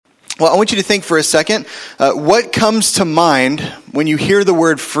Well, I want you to think for a second, what comes to mind when you hear the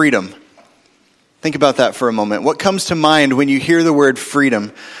word freedom? Think about that for a moment. What comes to mind when you hear the word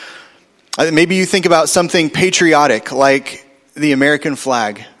freedom? Maybe you think about something patriotic like the American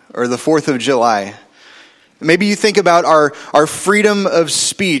flag or the 4th of July. Maybe you think about our freedom of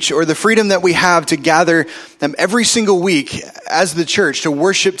speech or the freedom that we have to gather every single week as the church to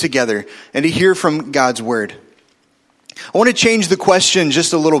worship together and to hear from God's word. I want to change the question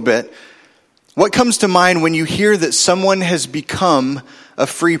just a little bit. What comes to mind when you hear that someone has become a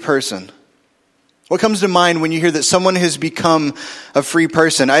free person? What comes to mind when you hear that someone has become a free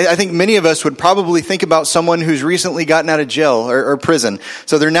person? I think many of us would probably think about someone who's recently gotten out of jail or prison.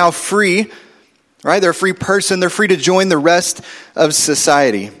 So they're now free, right? They're a free person. They're free to join the rest of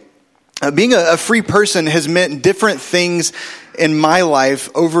society. Being a free person has meant different things in my life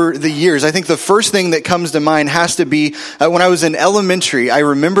over the years. I think the first thing that comes to mind has to be when I was in elementary. I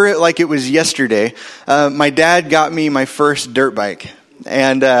remember it like it was yesterday. My dad got me my first dirt bike.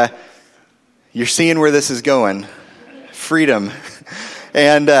 And you're seeing where this is going. Freedom.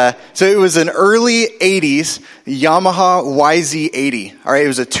 And so it was an early 80s Yamaha YZ80. All right, it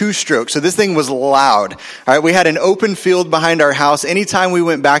was a 2-stroke. So this thing was loud. All right, we had an open field behind our house. Anytime we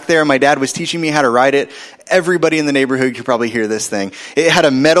went back there, my dad was teaching me how to ride it. Everybody in the neighborhood could probably hear this thing. It had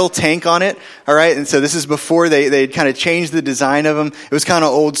a metal tank on it. All right, and so this is before they kind of changed the design of them. It was kind of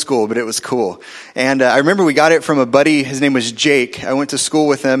old school, but it was cool. And I remember we got it from a buddy. His name was Jake. I went to school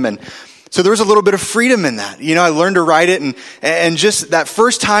with him, and so there was a little bit of freedom in that. You know, I learned to ride it, and just that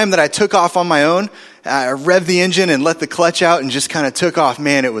first time that I took off on my own, I revved the engine and let the clutch out and just kind of took off.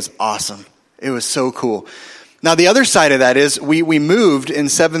 Man, it was awesome. It was so cool. Now, the other side of that is we moved in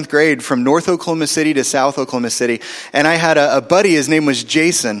 7th grade from North Oklahoma City to South Oklahoma City, and I had a buddy. His name was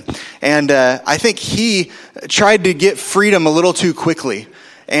Jason, and I think he tried to get freedom a little too quickly.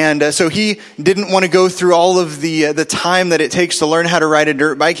 And so he didn't want to go through all of the time that it takes to learn how to ride a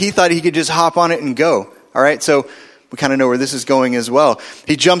dirt bike. He thought he could just hop on it and go. All right, so we kind of know where this is going as well.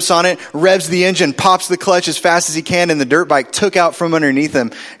 He jumps on it, revs the engine, pops the clutch as fast as he can, and the dirt bike took out from underneath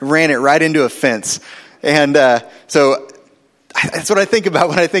him, ran it right into a fence. And so that's what I think about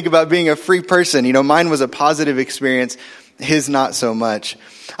when I think about being a free person. You know, mine was a positive experience, his not so much.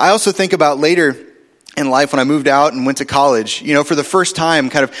 I also think about later in life when I moved out and went to college, you know, for the first time,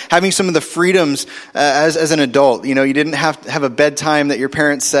 kind of having some of the freedoms as an adult. You know, you didn't have to have a bedtime that your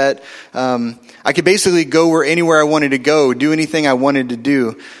parents set. I could basically go anywhere I wanted to go, do anything I wanted to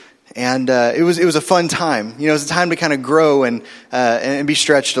do. And it was a fun time. You know, it was a time to kind of grow and be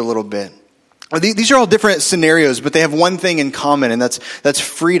stretched a little bit. These are all different scenarios, but they have one thing in common, and that's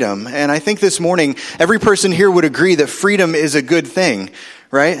freedom. And I think this morning, every person here would agree that freedom is a good thing,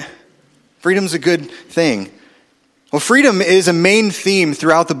 right? Freedom's a good thing. Well, freedom is a main theme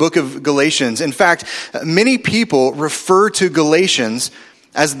throughout the book of Galatians. In fact, many people refer to Galatians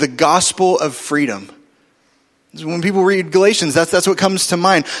as the gospel of freedom. When people read Galatians, that's what comes to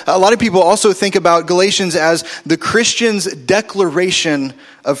mind. A lot of people also think about Galatians as the Christian's declaration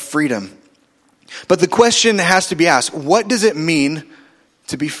of freedom. But the question has to be asked, what does it mean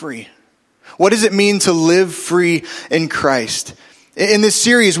to be free? What does it mean to live free in Christ? In this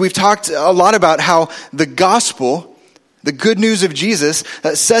series, we've talked a lot about how the gospel, the good news of Jesus,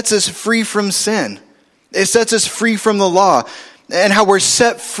 sets us free from sin. It sets us free from the law, and how we're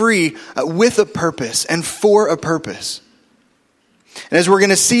set free with a purpose and for a purpose. And as we're going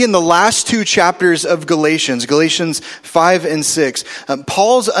to see in the last 2 chapters of Galatians, Galatians 5 and 6,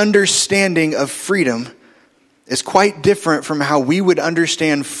 Paul's understanding of freedom is quite different from how we would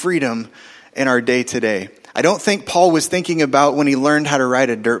understand freedom in our day to day. I don't think Paul was thinking about when he learned how to ride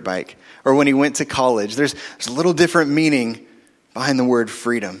a dirt bike or when he went to college. There's a little different meaning behind the word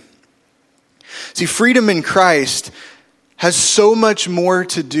freedom. See, freedom in Christ has so much more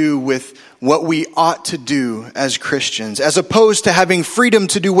to do with what we ought to do as Christians, as opposed to having freedom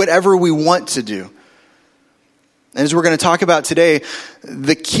to do whatever we want to do. And as we're going to talk about today,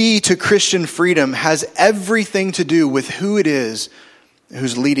 the key to Christian freedom has everything to do with who it is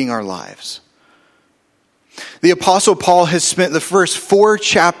who's leading our lives. The Apostle Paul has spent the first 4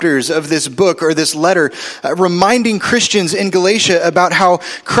 chapters of this book or this letter reminding Christians in Galatia about how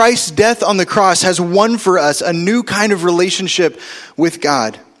Christ's death on the cross has won for us a new kind of relationship with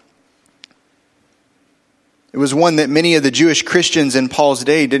God. It was one that many of the Jewish Christians in Paul's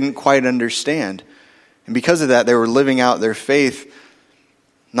day didn't quite understand. And because of that, they were living out their faith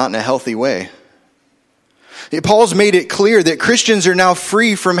not in a healthy way. Paul's made it clear that Christians are now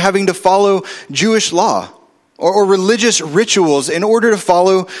free from having to follow Jewish law or religious rituals in order to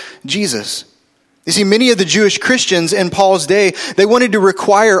follow Jesus. You see, many of the Jewish Christians in Paul's day, they wanted to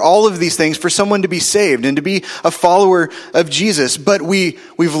require all of these things for someone to be saved and to be a follower of Jesus. But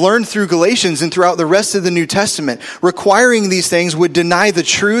we've learned through Galatians and throughout the rest of the New Testament, requiring these things would deny the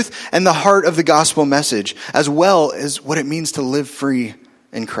truth and the heart of the gospel message, as well as what it means to live free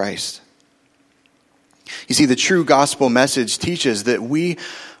in Christ. You see, the true gospel message teaches that we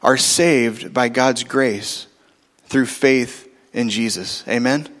are saved by God's grace through faith in Jesus.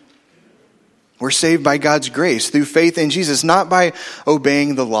 Amen? We're saved by God's grace through faith in Jesus, not by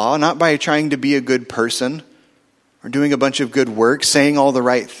obeying the law, not by trying to be a good person or doing a bunch of good work, saying all the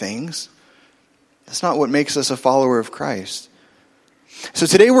right things. That's not what makes us a follower of Christ. So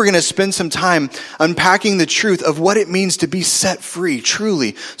today we're going to spend some time unpacking the truth of what it means to be set free,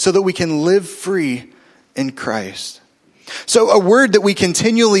 truly, so that we can live free in Christ. So a word that we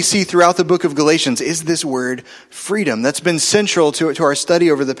continually see throughout the book of Galatians is this word freedom. That's been central to our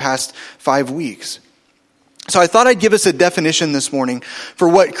study over the past 5 weeks. So I thought I'd give us a definition this morning for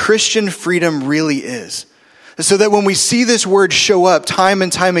what Christian freedom really is, so that when we see this word show up time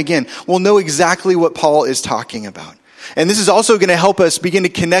and time again, we'll know exactly what Paul is talking about. And this is also going to help us begin to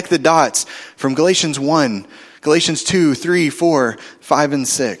connect the dots from Galatians 1, Galatians 2, 3, 4, 5, and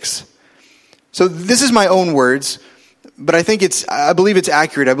 6. So this is my own words, but I believe it's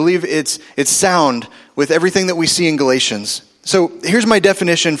accurate. I believe it's sound with everything that we see in Galatians. So here's my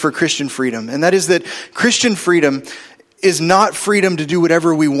definition for Christian freedom, and that is that Christian freedom is not freedom to do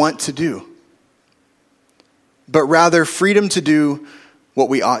whatever we want to do, but rather freedom to do what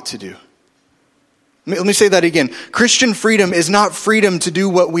we ought to do. Let me say that again. Christian freedom is not freedom to do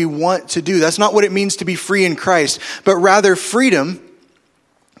what we want to do. That's not what it means to be free in Christ, but rather freedom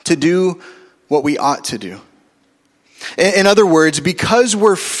to do what we ought to do. In other words, because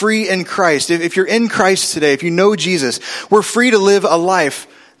we're free in Christ, if you're in Christ today, if you know Jesus, we're free to live a life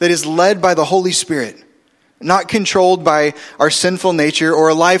that is led by the Holy Spirit, not controlled by our sinful nature, or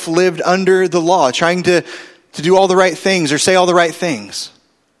a life lived under the law, trying to do all the right things or say all the right things.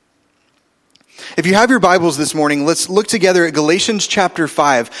 If you have your Bibles this morning, let's look together at Galatians chapter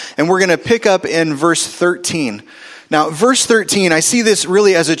 5, and we're going to pick up in verse 13. Now, verse 13, I see this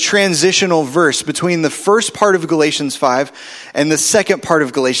really as a transitional verse between the first part of Galatians 5 and the second part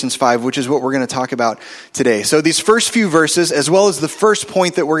of Galatians 5, which is what we're going to talk about today. So these first few verses, as well as the first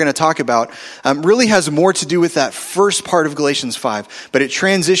point that we're going to talk about, really has more to do with that first part of Galatians 5, but it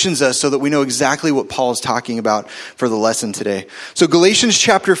transitions us so that we know exactly what Paul is talking about for the lesson today. So Galatians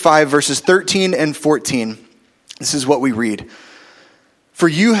chapter 5, verses 13 and 14, this is what we read. For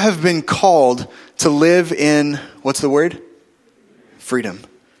you have been called to live in, what's the word? Freedom,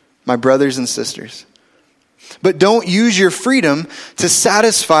 my brothers and sisters. But don't use your freedom to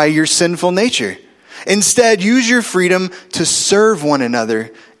satisfy your sinful nature. Instead, use your freedom to serve one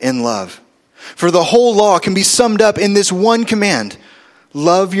another in love. For the whole law can be summed up in this one command: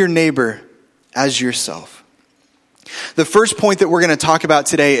 love your neighbor as yourself. The first point that we're going to talk about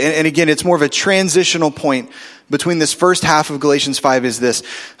today, and again, it's more of a transitional point between this first half of Galatians 5, is this.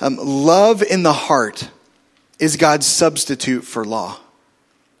 Love in the heart is God's substitute for law.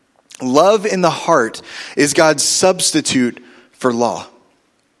 Love in the heart is God's substitute for law.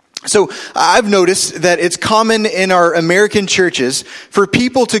 So I've noticed that it's common in our American churches for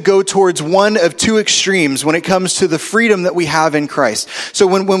people to go towards one of two extremes when it comes to the freedom that we have in Christ. So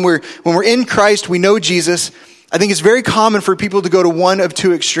when we're in Christ, we know Jesus. I think it's very common for people to go to one of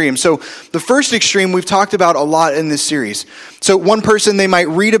two extremes. So the first extreme we've talked about a lot in this series. So one person, they might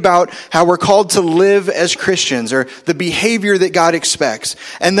read about how we're called to live as Christians, or the behavior that God expects.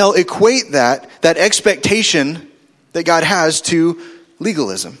 And they'll equate that expectation that God has to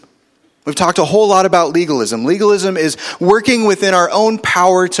legalism. We've talked a whole lot about legalism. Legalism is working within our own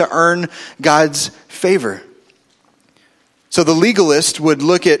power to earn God's favor. So the legalist would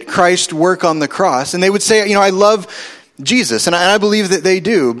look at Christ's work on the cross, and they would say, I love Jesus, and I believe that they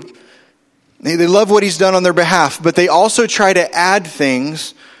do. They love what he's done on their behalf, but they also try to add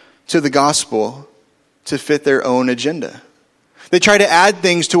things to the gospel to fit their own agenda. They try to add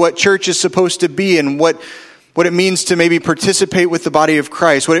things to what church is supposed to be and what it means to maybe participate with the body of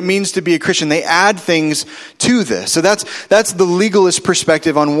Christ, what it means to be a Christian. They add things to this. So that's the legalist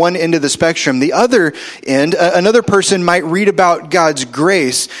perspective on one end of the spectrum. The other end, another person might read about God's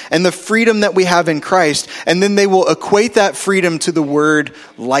grace and the freedom that we have in Christ, and then they will equate that freedom to the word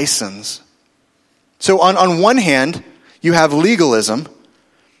license. So on one hand, you have legalism,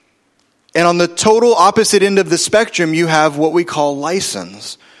 and on the total opposite end of the spectrum, you have what we call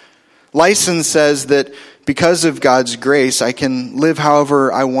license. License says that because of God's grace, I can live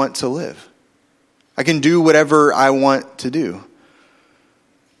however I want to live. I can do whatever I want to do.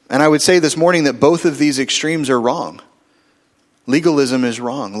 And I would say this morning that both of these extremes are wrong. Legalism is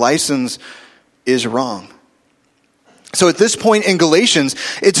wrong. License is wrong. So at this point in Galatians,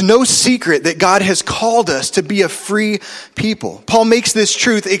 it's no secret that God has called us to be a free people. Paul makes this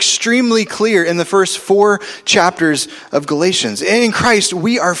truth extremely clear in the first 4 chapters of Galatians. In Christ,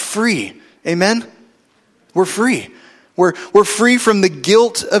 we are free. Amen? We're free. We're free from the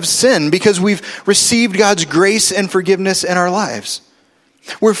guilt of sin because we've received God's grace and forgiveness in our lives.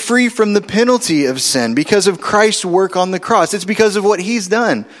 We're free from the penalty of sin because of Christ's work on the cross. It's because of what he's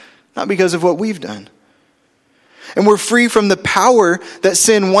done, not because of what we've done. And we're free from the power that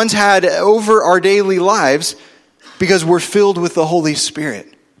sin once had over our daily lives because we're filled with the Holy Spirit.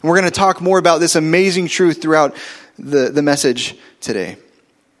 And we're going to talk more about this amazing truth throughout the message today.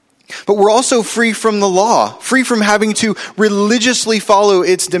 But we're also free from the law, free from having to religiously follow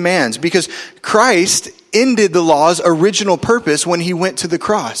its demands because Christ ended the law's original purpose when he went to the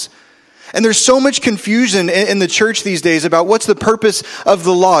cross. And there's so much confusion in the church these days about what's the purpose of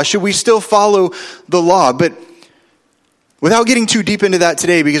the law. Should we still follow the law? But without getting too deep into that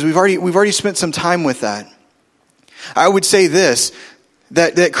today, because we've already spent some time with that, I would say this,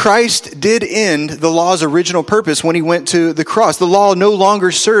 that Christ did end the law's original purpose when he went to the cross. The law no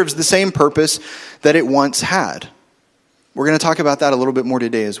longer serves the same purpose that it once had. We're going to talk about that a little bit more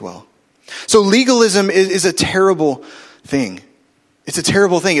today as well. So legalism is a terrible thing. It's a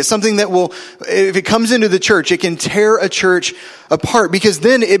terrible thing. It's something that will, if it comes into the church, it can tear a church apart because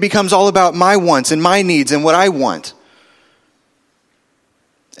then it becomes all about my wants and my needs and what I want.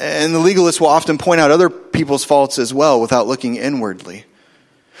 And the legalists will often point out other people's faults as well without looking inwardly.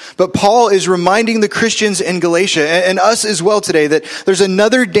 But Paul is reminding the Christians in Galatia and us as well today that there's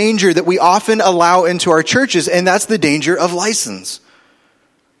another danger that we often allow into our churches, and that's the danger of license.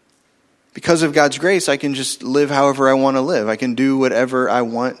 Because of God's grace, I can just live however I want to live. I can do whatever I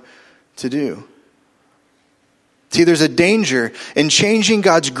want to do. See, there's a danger in changing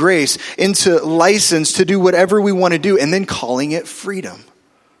God's grace into license to do whatever we want to do and then calling it freedom.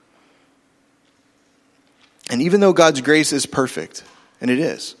 And even though God's grace is perfect, and it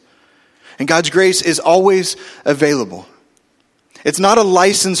is, and God's grace is always available, it's not a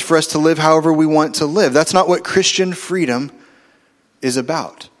license for us to live however we want to live. That's not what Christian freedom is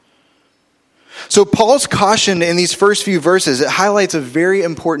about. So Paul's caution in these first few verses, it highlights a very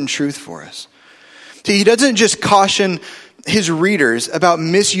important truth for us. See, he doesn't just caution his readers about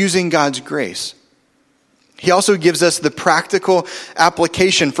misusing God's grace. He also gives us the practical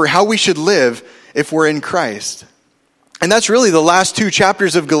application for how we should live if we're in Christ. And that's really the last 2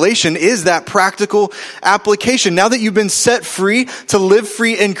 chapters of Galatians is that practical application. Now that you've been set free to live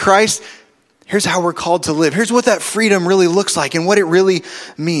free in Christ, here's how we're called to live. Here's what that freedom really looks like and what it really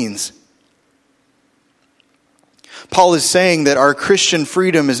means. Paul is saying that our Christian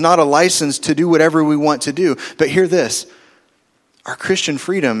freedom is not a license to do whatever we want to do. But hear this, our Christian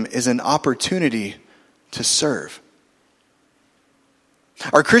freedom is an opportunity to serve.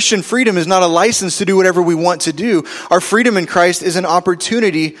 Our Christian freedom is not a license to do whatever we want to do. Our freedom in Christ is an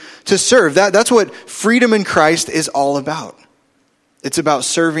opportunity to serve. That's what freedom in Christ is all about. It's about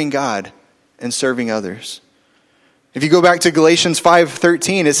serving God and serving others. If you go back to Galatians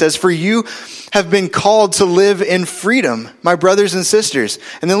 5:13, it says, "For you have been called to live in freedom, my brothers and sisters."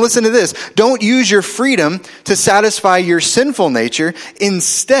 And then listen to this. Don't use your freedom to satisfy your sinful nature.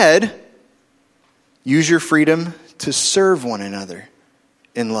 Instead, use your freedom to serve one another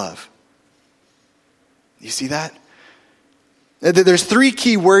in love. You see that? There's 3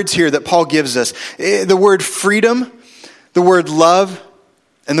 key words here that Paul gives us. The word freedom, the word love,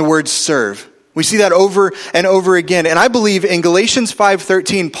 and the word serve. We see that over and over again. And I believe in Galatians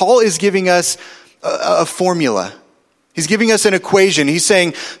 5:13, Paul is giving us a formula. He's giving us an equation. He's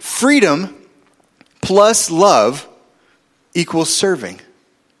saying freedom plus love equals serving.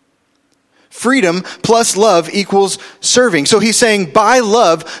 Freedom plus love equals serving. So he's saying, by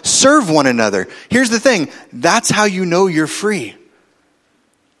love, serve one another. Here's the thing. That's how you know you're free.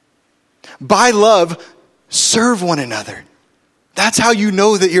 By love, serve one another. That's how you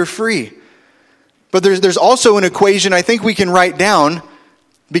know that you're free. But there's also an equation I think we can write down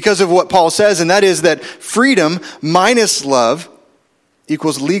because of what Paul says, and that is that freedom minus love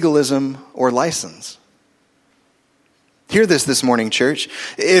equals legalism or license. Hear this morning, church.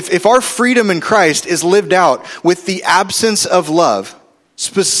 If our freedom in Christ is lived out with the absence of love,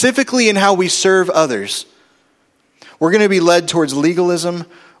 specifically in how we serve others, we're going to be led towards legalism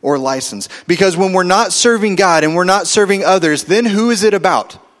or license. Because when we're not serving God and we're not serving others, then who is it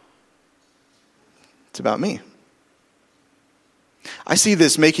about? It's about me. I see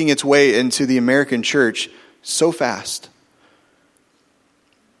this making its way into the American church so fast.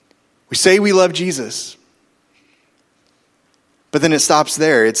 We say we love Jesus, but then it stops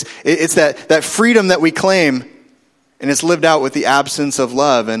there. It's that freedom that we claim, and it's lived out with the absence of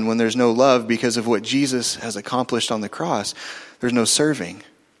love. And when there's no love because of what Jesus has accomplished on the cross, there's no serving.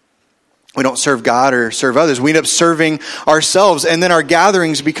 We don't serve God or serve others. We end up serving ourselves, and then our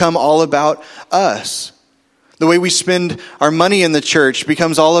gatherings become all about us. The way we spend our money in the church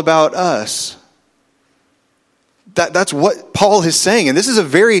becomes all about us. That's what Paul is saying. And this is a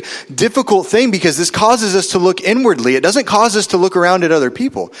very difficult thing because this causes us to look inwardly. It doesn't cause us to look around at other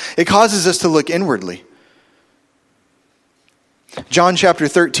people. It causes us to look inwardly. John chapter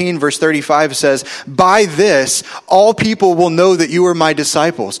 13 verse 35 says, "By this, all people will know that you are my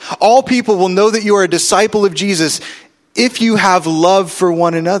disciples. All people will know that you are a disciple of Jesus if you have love for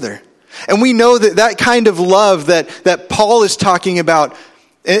one another." And we know that kind of love that Paul is talking about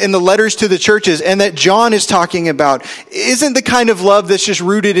in the letters to the churches and that John is talking about isn't the kind of love that's just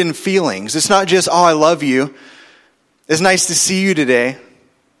rooted in feelings. It's not just, "Oh, I love you. It's nice to see you today.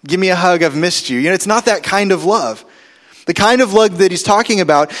 Give me a hug. I've missed you." It's not that kind of love. The kind of love that he's talking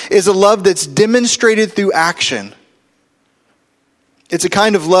about is a love that's demonstrated through action. It's a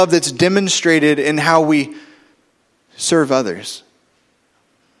kind of love that's demonstrated in how we serve others.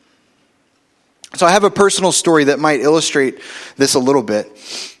 So I have a personal story that might illustrate this a little bit.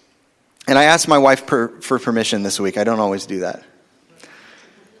 And I asked my wife for permission this week. I don't always do that.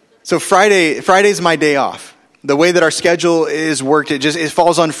 So Friday's my day off. The way that our schedule is worked, it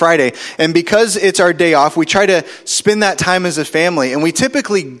falls on Friday. And because it's our day off, we try to spend that time as a family. And we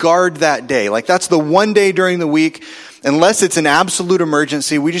typically guard that day. Like that's the one day during the week, unless it's an absolute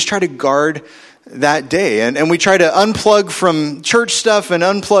emergency, we just try to guard that day. And we try to unplug from church stuff and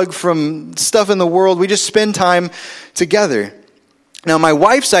unplug from stuff in the world. We just spend time together. Now, my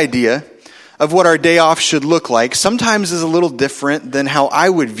wife's idea of what our day off should look like sometimes is a little different than how I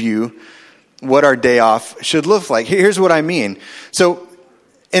would view what our day off should look like. Here's what I mean. So,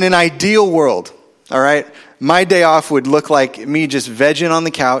 in an ideal world, all right, my day off would look like me just vegging on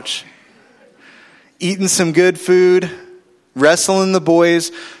the couch, eating some good food, wrestling the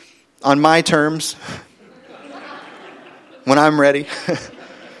boys on my terms when I'm ready.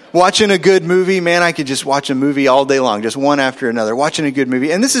 Watching a good movie. Man, I could just watch a movie all day long, just one after another, watching a good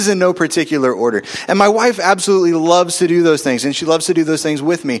movie. And this is in no particular order. And my wife absolutely loves to do those things, and she loves to do those things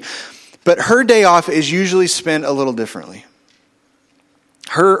with me. But her day off is usually spent a little differently.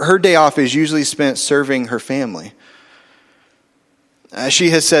 Her day off is usually spent serving her family.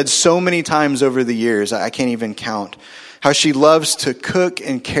 She has said so many times over the years, I can't even count, how she loves to cook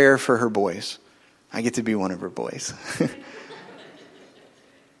and care for her boys. I get to be one of her boys.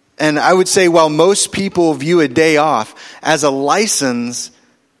 And I would say while most people view a day off as a license,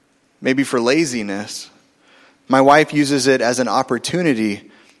 maybe for laziness, my wife uses it as an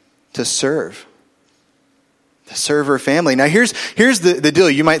opportunity to serve her family. Now here's the deal.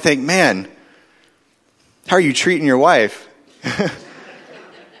 You might think, man, how are you treating your wife?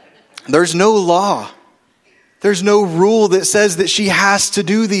 There's no law. There's no rule that says that she has to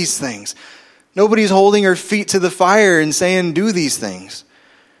do these things. Nobody's holding her feet to the fire and saying, do these things.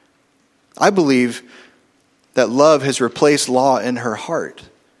 I believe that love has replaced law in her heart,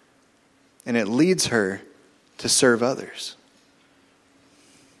 and it leads her to serve others.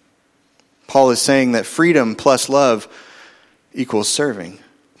 Paul is saying that freedom plus love equals serving.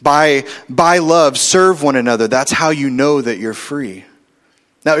 By love, serve one another. That's how you know that you're free.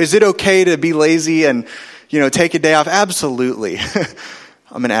 Now, is it okay to be lazy and, take a day off? Absolutely.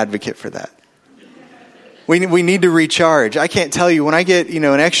 I'm an advocate for that. We need to recharge. I can't tell you, when I get,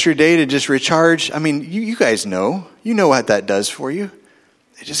 an extra day to just recharge, you guys know. You know what that does for you.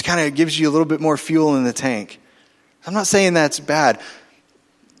 It just kind of gives you a little bit more fuel in the tank. I'm not saying that's bad.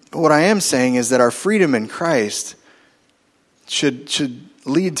 But what I am saying is that our freedom in Christ should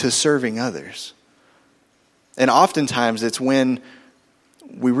lead to serving others. And oftentimes it's when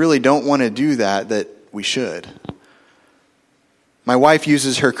we really don't want to do that we should. My wife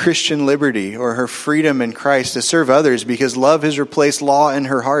uses her Christian liberty or her freedom in Christ to serve others because love has replaced law in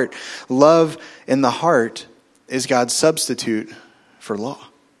her heart. Love in the heart is God's substitute for law.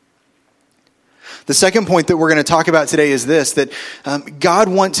 The second point that we're going to talk about today is this, that God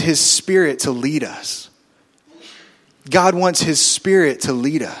wants His Spirit to lead us. God wants His Spirit to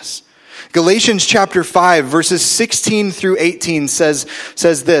lead us. Galatians chapter 5, verses 16 through 18 says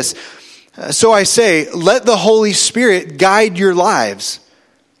this, "So I say, let the Holy Spirit guide your lives.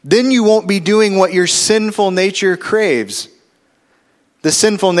 Then you won't be doing what your sinful nature craves. The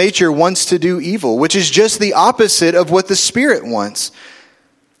sinful nature wants to do evil, which is just the opposite of what the Spirit wants.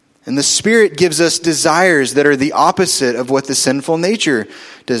 And the Spirit gives us desires that are the opposite of what the sinful nature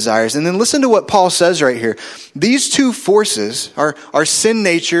desires. And then listen to what Paul says right here. These two forces, our sin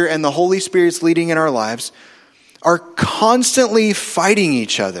nature and the Holy Spirit's leading in our lives, are constantly fighting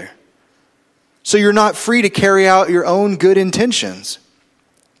each other. So you're not free to carry out your own good intentions.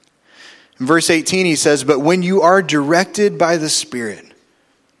 In verse 18 he says, "But when you are directed by the Spirit,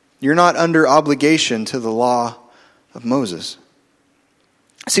 you're not under obligation to the law of Moses."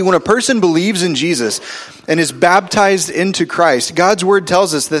 See, when a person believes in Jesus and is baptized into Christ, God's word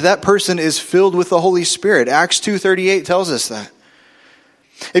tells us that that person is filled with the Holy Spirit. Acts 2:38 tells us that.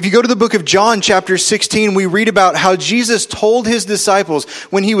 If you go to the book of John, chapter 16, we read about how Jesus told his disciples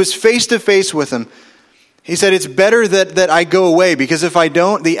when he was face to face with them, he said, "It's better that I go away, because if I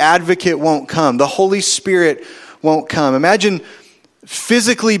don't, the advocate won't come. The Holy Spirit won't come." Imagine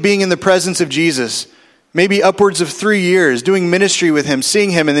physically being in the presence of Jesus, maybe upwards of 3 years, doing ministry with him,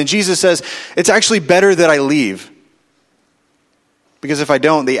 seeing him, and then Jesus says, "It's actually better that I leave, because if I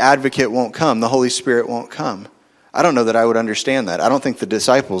don't, the advocate won't come, the Holy Spirit won't come." I don't know that I would understand that. I don't think the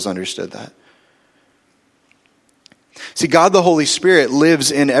disciples understood that. See, God the Holy Spirit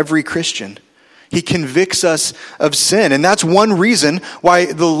lives in every Christian. He convicts us of sin. And that's one reason why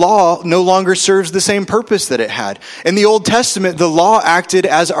the law no longer serves the same purpose that it had. In the Old Testament, the law acted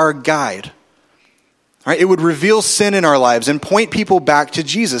as our guide. Right? It would reveal sin in our lives and point people back to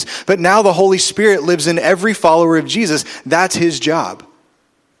Jesus. But now the Holy Spirit lives in every follower of Jesus. That's his job.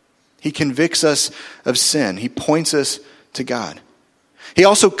 He convicts us of sin. He points us to God. He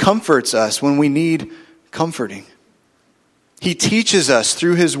also comforts us when we need comforting. He teaches us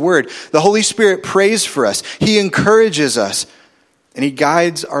through his word. The Holy Spirit prays for us. He encourages us, and he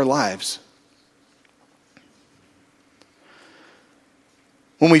guides our lives.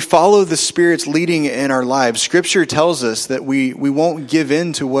 When we follow the Spirit's leading in our lives, Scripture tells us that we won't give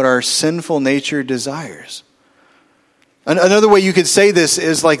in to what our sinful nature desires. Another way you could say this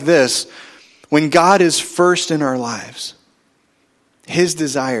is like this: when God is first in our lives, his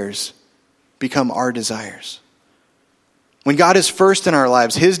desires become our desires. When God is first in our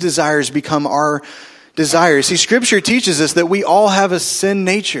lives, his desires become our desires. See, Scripture teaches us that we all have a sin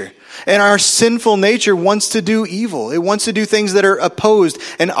nature. And our sinful nature wants to do evil. It wants to do things that are opposed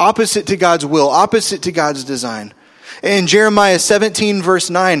and opposite to God's will, opposite to God's design. In Jeremiah 17, verse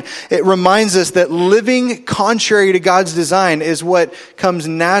 9, it reminds us that living contrary to God's design is what comes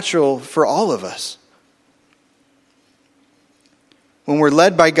natural for all of us. When we're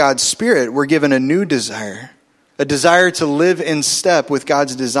led by God's Spirit, we're given a new desire, a desire to live in step with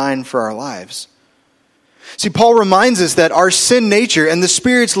God's design for our lives. See, Paul reminds us that our sin nature and the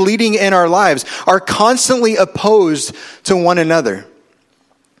Spirit's leading in our lives are constantly opposed to one another.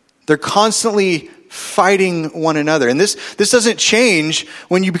 They're constantly fighting one another. And this doesn't change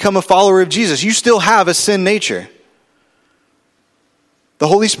when you become a follower of Jesus. You still have a sin nature. The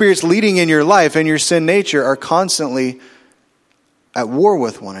Holy Spirit's leading in your life and your sin nature are constantly at war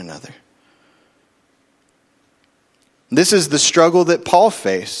with one another. This is the struggle that Paul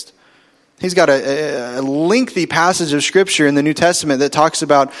faced. He's got a lengthy passage of Scripture in the New Testament that talks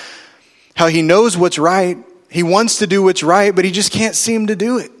about how he knows what's right. He wants to do what's right, but he just can't seem to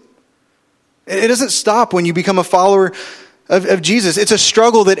do it. It doesn't stop when you become a follower of Jesus. It's a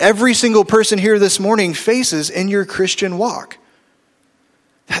struggle that every single person here this morning faces in your Christian walk.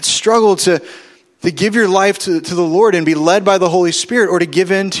 That struggle to give your life to the Lord and be led by the Holy Spirit, or to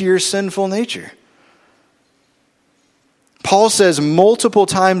give in to your sinful nature. Paul says multiple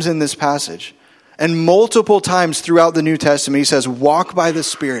times in this passage, and multiple times throughout the New Testament, he says, walk by the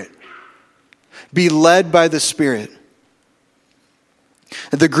Spirit. Be led by the Spirit.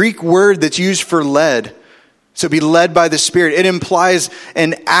 The Greek word that's used for led, so be led by the Spirit, it implies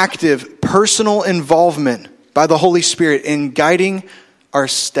an active, personal involvement by the Holy Spirit in guiding our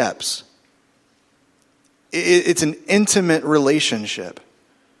steps. It's an intimate relationship.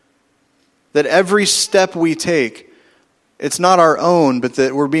 That every step we take, it's not our own, but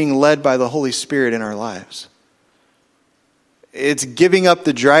that we're being led by the Holy Spirit in our lives. It's giving up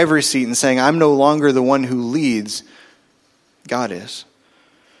the driver's seat and saying, I'm no longer the one who leads, God is.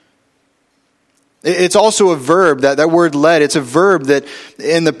 It's also a verb, that word led, it's a verb that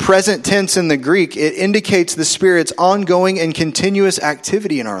in the present tense in the Greek, it indicates the Spirit's ongoing and continuous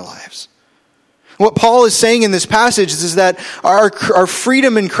activity in our lives. What Paul is saying in this passage is that our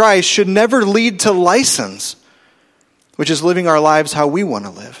freedom in Christ should never lead to license, which is living our lives how we want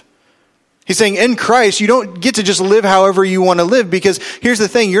to live. He's saying in Christ, you don't get to just live however you want to live, because here's the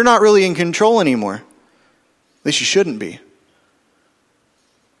thing, you're not really in control anymore. At least you shouldn't be.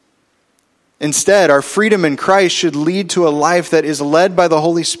 Instead, our freedom in Christ should lead to a life that is led by the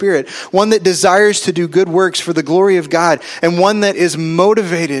Holy Spirit, one that desires to do good works for the glory of God, and one that is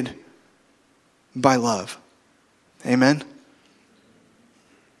motivated by love. Amen?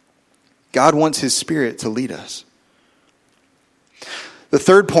 God wants His Spirit to lead us. The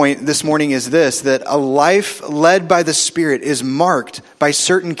third point this morning is this, that a life led by the Spirit is marked by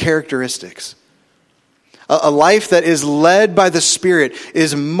certain characteristics. A life that is led by the Spirit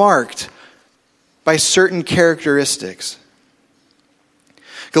is marked by certain characteristics.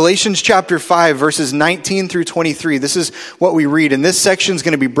 Galatians chapter 5, verses 19 through 23. This is what we read. And this section is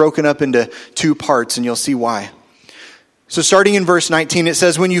going to be broken up into two parts, and you'll see why. So starting in verse 19, it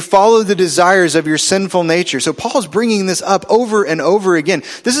says, when you follow the desires of your sinful nature. So Paul's bringing this up over and over again.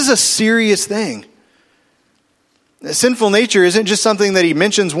 This is a serious thing. Sinful nature isn't just something that he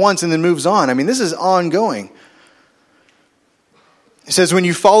mentions once and then moves on. I mean, this is ongoing. It says, when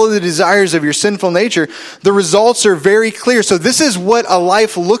you follow the desires of your sinful nature, the results are very clear. So this is what a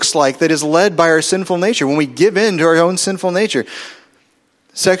life looks like that is led by our sinful nature. When we give in to our own sinful nature.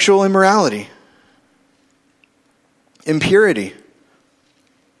 Sexual immorality. Impurity.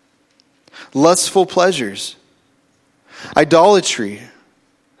 Lustful pleasures. Idolatry.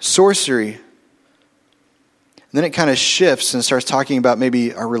 Sorcery. And then it kind of shifts and starts talking about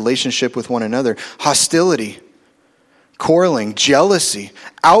maybe our relationship with one another. Hostility. Quarreling, jealousy,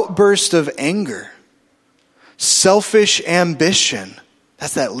 outburst of anger, selfish ambition.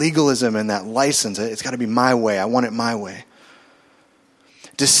 That's that legalism and that license. It's got to be my way. I want it my way.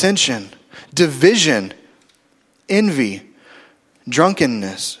 Dissension, division, envy,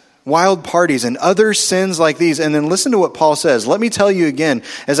 drunkenness, wild parties, and other sins like these. And then listen to what Paul says. Let me tell you again,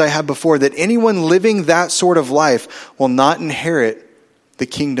 as I have before, that anyone living that sort of life will not inherit the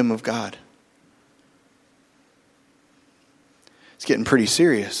kingdom of God. It's getting pretty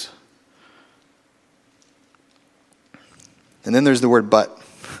serious. And then there's the word but.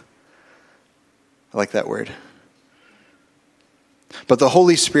 I like that word. But the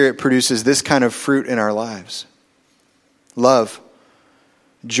Holy Spirit produces this kind of fruit in our lives. Love,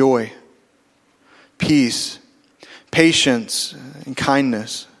 joy, peace, patience, and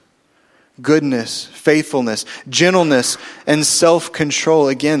kindness, goodness, faithfulness, gentleness, and self-control.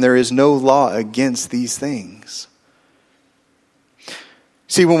 Again, there is no law against these things.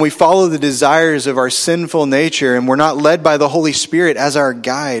 See, when we follow the desires of our sinful nature and we're not led by the Holy Spirit as our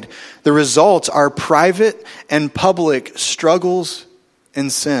guide, the results are private and public struggles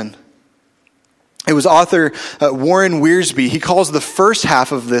and sin. It was author Warren Wiersbe. He calls the first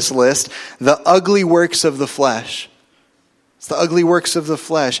half of this list the ugly works of the flesh. It's the ugly works of the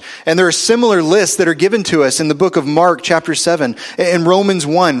flesh. And there are similar lists that are given to us in the book of Mark chapter 7, in Romans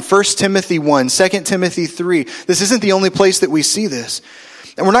 1, 1 Timothy 1, 2 Timothy 3. This isn't the only place that we see this.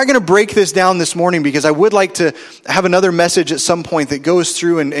 And we're not going to break this down this morning because I would like to have another message at some point that goes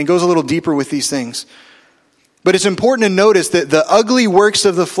through and goes a little deeper with these things. But it's important to notice that the ugly works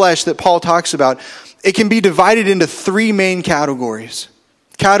of the flesh that Paul talks about, it can be divided into three main categories.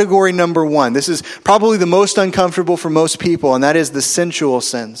 Category number one, this is probably the most uncomfortable for most people, and that is the sensual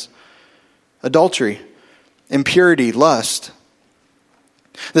sins. Adultery, impurity, lust.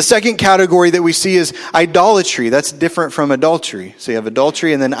 The second category that we see is idolatry. That's different from adultery. So you have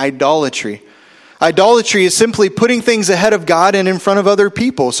adultery and then idolatry. Idolatry is simply putting things ahead of God and in front of other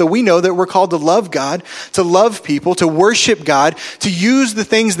people. So we know that we're called to love God, to love people, to worship God, to use the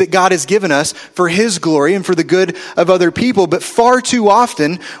things that God has given us for His glory and for the good of other people. But far too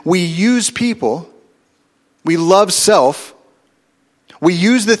often, we use people. We love self. We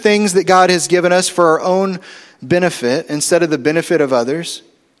use the things that God has given us for our own benefit instead of the benefit of others.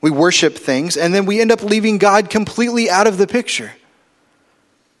 We worship things, and then we end up leaving God completely out of the picture.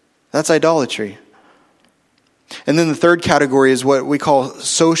 That's idolatry. And then the third category is what we call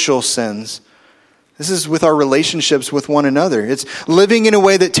social sins. This is with our relationships with one another. It's living in a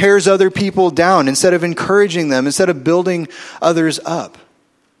way that tears other people down instead of encouraging them, instead of building others up.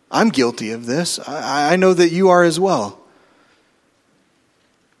 I'm guilty of this. I know that you are as well.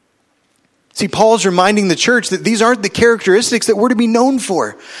 See, Paul's reminding the church that these aren't the characteristics that we're to be known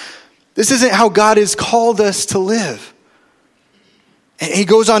for. This isn't how God has called us to live. And he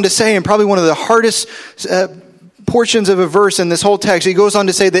goes on to say, and probably one of the hardest portions of a verse in this whole text, he goes on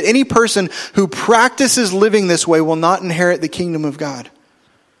to say that any person who practices living this way will not inherit the kingdom of God.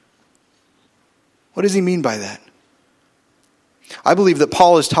 What does he mean by that? I believe that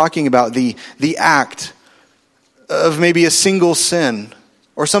Paul is talking about the act of maybe a single sin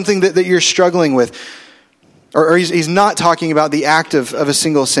or something that you're struggling with. Or he's not talking about the act of a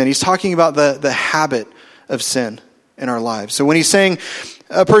single sin. He's talking about the habit of sin in our lives. So when he's saying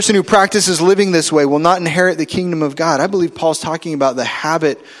A person who practices living this way will not inherit the kingdom of God. I believe Paul's talking about the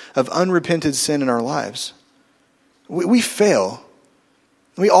habit of unrepented sin in our lives. We fail.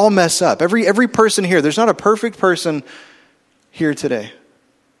 We all mess up. Every person here, there's not a perfect person here today.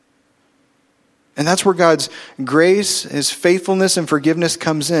 And that's where God's grace, His faithfulness and forgiveness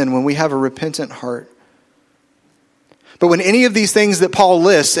comes in when we have a repentant heart. But when any of these things that Paul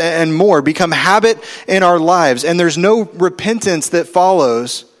lists and more become habit in our lives, and there's no repentance that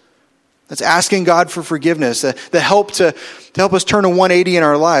follows, that's asking God for forgiveness, the help to help us turn a 180 in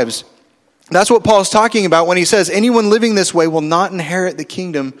our lives. That's what Paul's talking about when he says, anyone living this way will not inherit the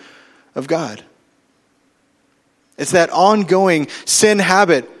kingdom of God. It's that ongoing sin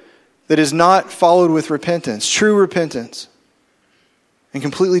habit that is not followed with repentance, true repentance, and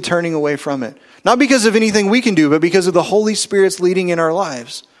completely turning away from it. Not because of anything we can do, but because of the Holy Spirit's leading in our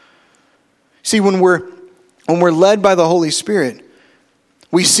lives. See, when we're led by the Holy Spirit,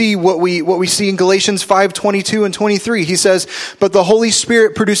 we see what we see in Galatians 5:22 and 23. He says, but the Holy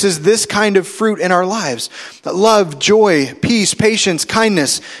Spirit produces this kind of fruit in our lives: love, joy, peace, patience,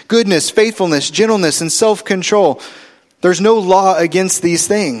 kindness, goodness, faithfulness, gentleness, and self-control. There's no law against these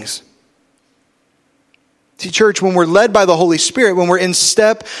things. See, church, when we're led by the Holy Spirit, when we're in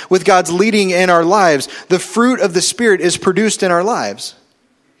step with God's leading in our lives, the fruit of the Spirit is produced in our lives.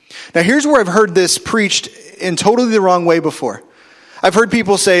 Now, here's where I've heard this preached in totally the wrong way before. I've heard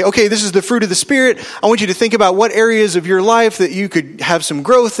people say, okay, this is the fruit of the Spirit. I want you to think about what areas of your life that you could have some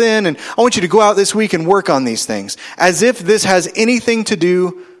growth in, and I want you to go out this week and work on these things, as if this has anything to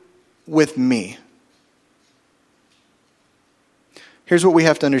do with me. Here's what we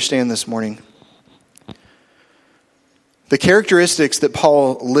have to understand this morning. The characteristics that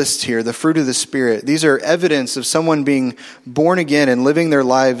Paul lists here, the fruit of the Spirit, these are evidence of someone being born again and living their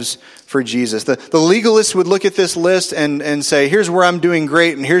lives for Jesus. The legalist would look at this list and say, here's where I'm doing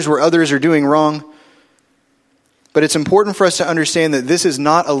great and here's where others are doing wrong. But it's important for us to understand that this is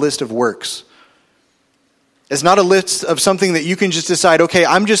not a list of works. It's not a list of something that you can just decide, okay,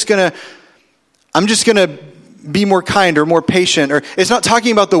 I'm just gonna be more kind or more patient. Or it's not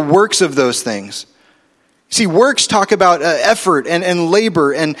talking about the works of those things. See, works talk about effort and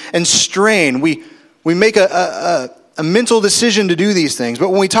labor and strain. We make a mental decision to do these things. But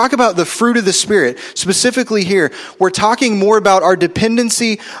when we talk about the fruit of the Spirit, specifically here, we're talking more about our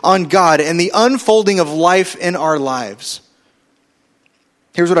dependency on God and the unfolding of life in our lives.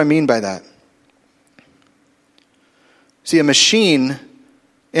 Here's what I mean by that. See, a machine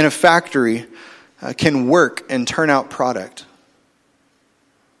in a factory can work and turn out product.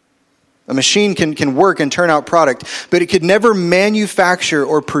 A machine can work and turn out product, but it could never manufacture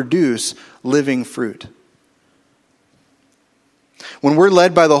or produce living fruit. When we're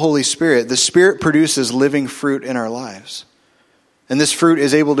led by the Holy Spirit, the Spirit produces living fruit in our lives. And this fruit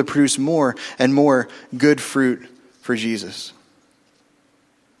is able to produce more and more good fruit for Jesus.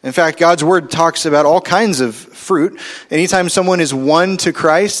 In fact, God's Word talks about all kinds of fruit. Anytime someone is won to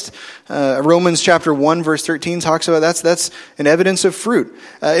Christ, Romans chapter 1 verse 13 talks about that's an evidence of fruit.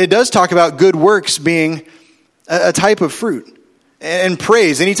 It does talk about good works being a type of fruit. And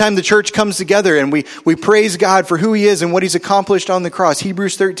praise. Anytime the church comes together and we praise God for who He is and what He's accomplished on the cross,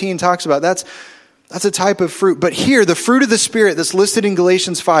 Hebrews 13 talks about that's a type of fruit. But here, the fruit of the Spirit that's listed in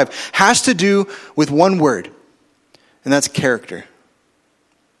Galatians 5 has to do with one word, and that's character.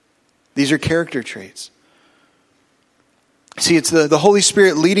 These are character traits. See, it's the Holy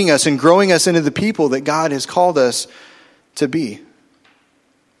Spirit leading us and growing us into the people that God has called us to be.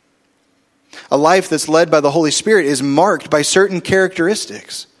 A life that's led by the Holy Spirit is marked by certain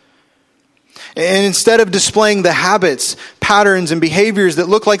characteristics. And instead of displaying the habits, patterns, and behaviors that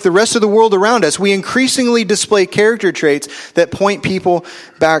look like the rest of the world around us, we increasingly display character traits that point people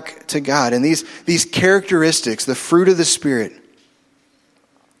back to God. And these characteristics, the fruit of the Spirit,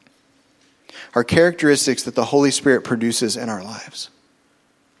 are characteristics that the Holy Spirit produces in our lives.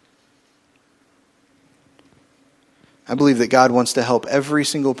 I believe that God wants to help every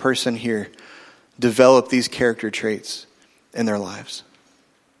single person here develop these character traits in their lives.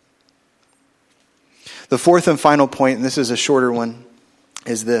 The fourth and final point, and this is a shorter one,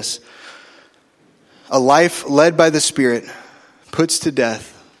 is this. A life led by the Spirit puts to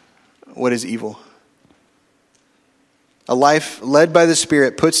death what is evil. A life led by the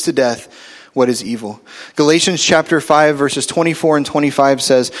Spirit puts to death what is evil. Galatians chapter 5 verses 24 and 25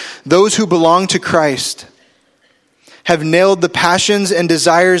 says, those who belong to Christ have nailed the passions and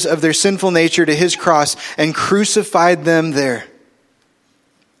desires of their sinful nature to His cross and crucified them there.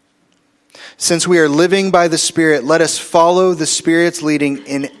 Since we are living by the Spirit, let us follow the Spirit's leading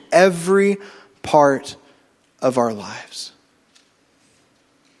in every part of our lives.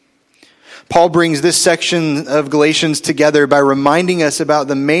 Paul brings this section of Galatians together by reminding us about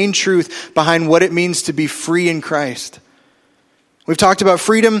the main truth behind what it means to be free in Christ. We've talked about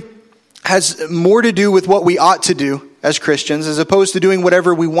freedom has more to do with what we ought to do as Christians as opposed to doing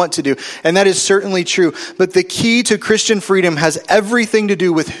whatever we want to do. And that is certainly true. But the key to Christian freedom has everything to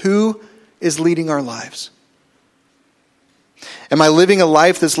do with who is leading our lives. Am I living a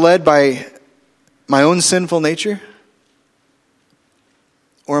life that's led by my own sinful nature?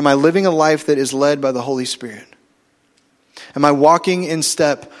 Or am I living a life that is led by the Holy Spirit? Am I walking in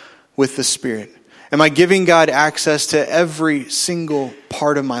step with the Spirit? Am I giving God access to every single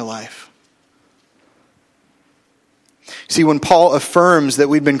part of my life? See, when Paul affirms that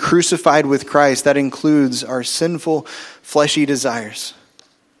we've been crucified with Christ, that includes our sinful, fleshy desires.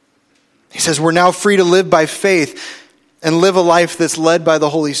 He says we're now free to live by faith and live a life that's led by the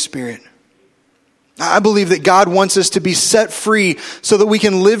Holy Spirit. I believe that God wants us to be set free so that we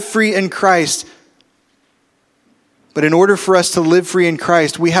can live free in Christ. But in order for us to live free in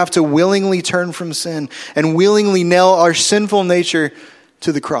Christ, we have to willingly turn from sin and willingly nail our sinful nature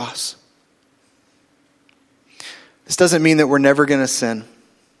to the cross. This doesn't mean that we're never going to sin.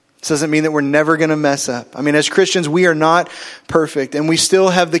 This doesn't mean that we're never going to mess up. I mean, as Christians, we are not perfect, and we still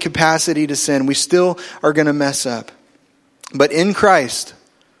have the capacity to sin. We still are going to mess up. But in Christ,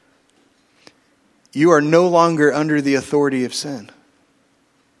 you are no longer under the authority of sin.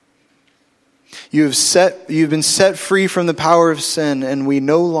 You've been set free from the power of sin, and we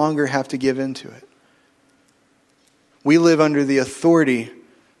no longer have to give in to it. We live under the authority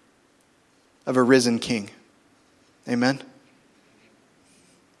of a risen King. Amen?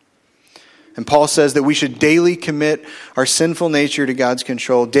 And Paul says that we should daily commit our sinful nature to God's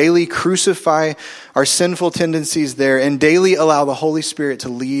control, daily crucify our sinful tendencies there, and daily allow the Holy Spirit to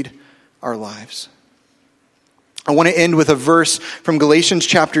lead our lives. I want to end with a verse from Galatians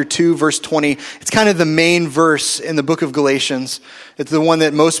chapter 2, verse 20. It's kind of the main verse in the book of Galatians. It's the one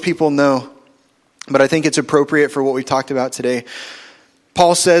that most people know, but I think it's appropriate for what we talked about today.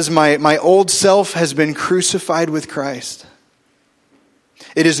 Paul says, my old self has been crucified with Christ.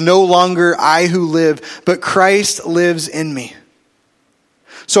 It is no longer I who live, but Christ lives in me.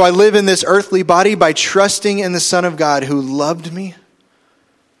 So I live in this earthly body by trusting in the Son of God who loved me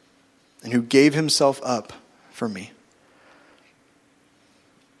and who gave himself up for me.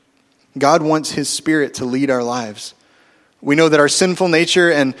 God wants his Spirit to lead our lives. We know that our sinful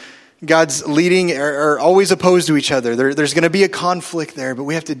nature and God's leading are always opposed to each other. There's going to be a conflict there, but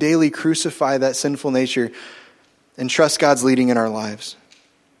we have to daily crucify that sinful nature and trust God's leading in our lives.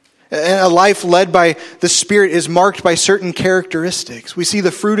 And a life led by the Spirit is marked by certain characteristics. We see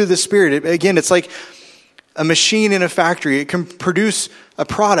the fruit of the Spirit. Again, it's like a machine in a factory. It can produce a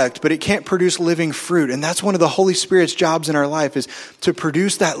product, but it can't produce living fruit. And that's one of the Holy Spirit's jobs in our life, is to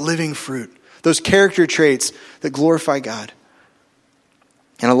produce that living fruit, those character traits that glorify God.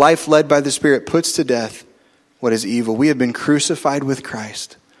 And a life led by the Spirit puts to death what is evil. We have been crucified with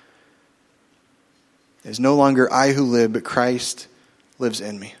Christ. It is no longer I who live, but Christ lives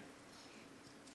in me.